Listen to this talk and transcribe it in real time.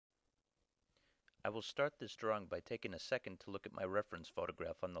I will start this drawing by taking a second to look at my reference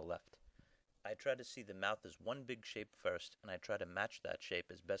photograph on the left. I try to see the mouth as one big shape first, and I try to match that shape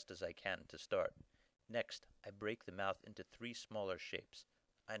as best as I can to start. Next, I break the mouth into three smaller shapes.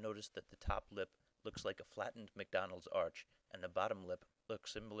 I notice that the top lip looks like a flattened McDonald's arch, and the bottom lip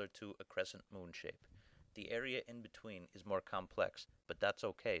looks similar to a crescent moon shape. The area in between is more complex, but that's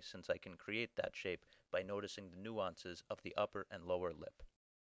okay since I can create that shape by noticing the nuances of the upper and lower lip.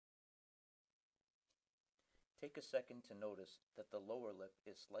 Take a second to notice that the lower lip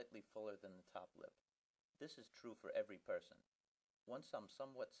is slightly fuller than the top lip. This is true for every person. Once I'm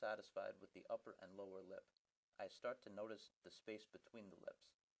somewhat satisfied with the upper and lower lip, I start to notice the space between the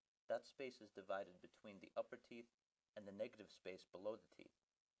lips. That space is divided between the upper teeth and the negative space below the teeth.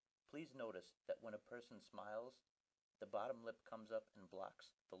 Please notice that when a person smiles, the bottom lip comes up and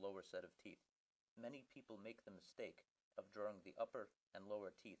blocks the lower set of teeth. Many people make the mistake of drawing the upper and lower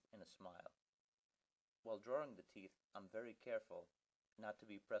teeth in a smile. While drawing the teeth, I'm very careful not to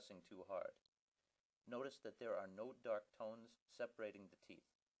be pressing too hard. Notice that there are no dark tones separating the teeth,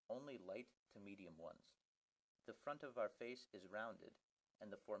 only light to medium ones. The front of our face is rounded, and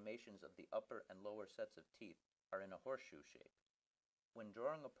the formations of the upper and lower sets of teeth are in a horseshoe shape. When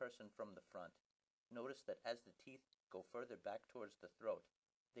drawing a person from the front, notice that as the teeth go further back towards the throat,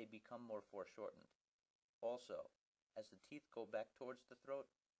 they become more foreshortened. Also, as the teeth go back towards the throat,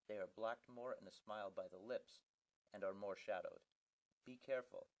 they are blocked more in a smile by the lips and are more shadowed. Be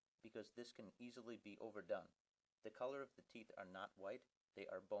careful, because this can easily be overdone. The color of the teeth are not white,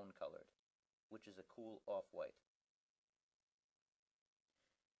 they are bone colored, which is a cool off-white.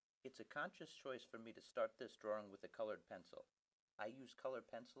 It's a conscious choice for me to start this drawing with a colored pencil. I use colored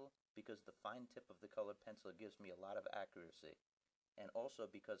pencil because the fine tip of the colored pencil gives me a lot of accuracy, and also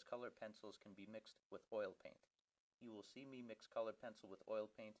because colored pencils can be mixed with oil paint. You will see me mix colored pencil with oil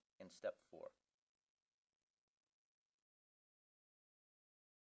paint in step 4.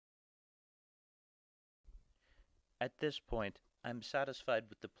 At this point, I'm satisfied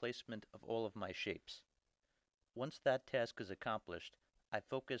with the placement of all of my shapes. Once that task is accomplished, I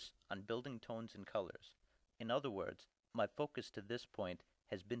focus on building tones and colors. In other words, my focus to this point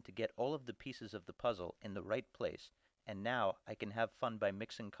has been to get all of the pieces of the puzzle in the right place, and now I can have fun by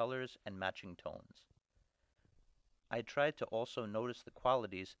mixing colors and matching tones. I tried to also notice the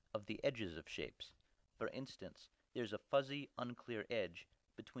qualities of the edges of shapes. For instance, there's a fuzzy, unclear edge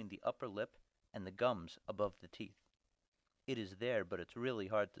between the upper lip and the gums above the teeth. It is there, but it's really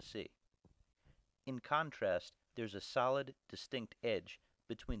hard to see. In contrast, there's a solid, distinct edge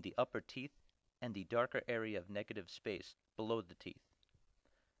between the upper teeth and the darker area of negative space below the teeth.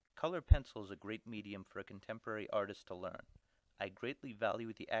 Color pencil is a great medium for a contemporary artist to learn. I greatly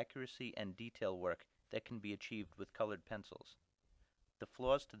value the accuracy and detail work that can be achieved with colored pencils. The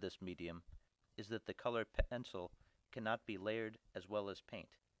flaws to this medium is that the colored pencil cannot be layered as well as paint,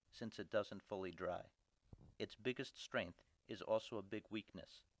 since it doesn't fully dry. Its biggest strength is also a big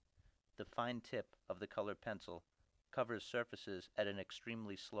weakness. The fine tip of the colored pencil covers surfaces at an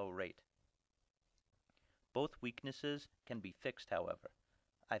extremely slow rate. Both weaknesses can be fixed, however.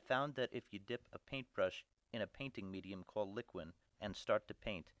 I found that if you dip a paintbrush in a painting medium called liquid and start to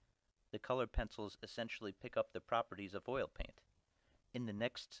paint, the colored pencils essentially pick up the properties of oil paint. In the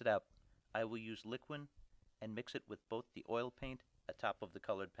next step, I will use liquid and mix it with both the oil paint atop of the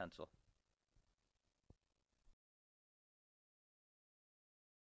colored pencil.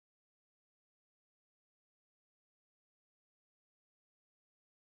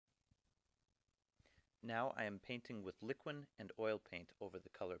 Now I am painting with liquid and oil paint over the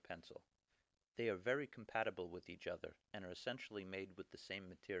colored pencil. They are very compatible with each other and are essentially made with the same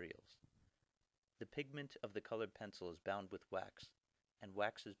materials. The pigment of the colored pencil is bound with wax, and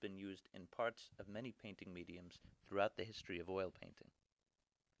wax has been used in parts of many painting mediums throughout the history of oil painting.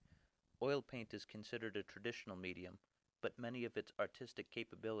 Oil paint is considered a traditional medium, but many of its artistic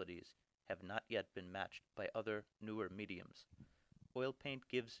capabilities have not yet been matched by other, newer mediums. Oil paint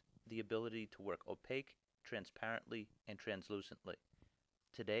gives the ability to work opaque, transparently, and translucently.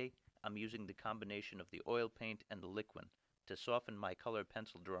 Today, I'm using the combination of the oil paint and the liquid to soften my colored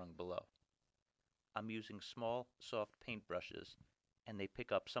pencil drawing below. I'm using small, soft paint brushes, and they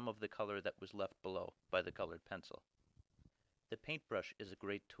pick up some of the color that was left below by the colored pencil. The paintbrush is a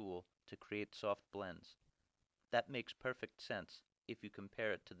great tool to create soft blends. That makes perfect sense if you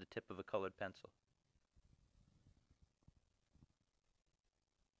compare it to the tip of a colored pencil.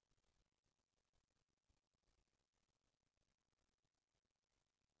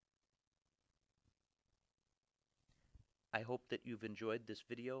 I hope that you've enjoyed this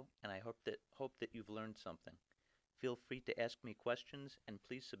video, and I hope that you've learned something. Feel free to ask me questions, and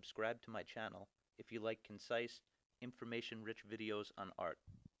please subscribe to my channel if you like concise, information-rich videos on art.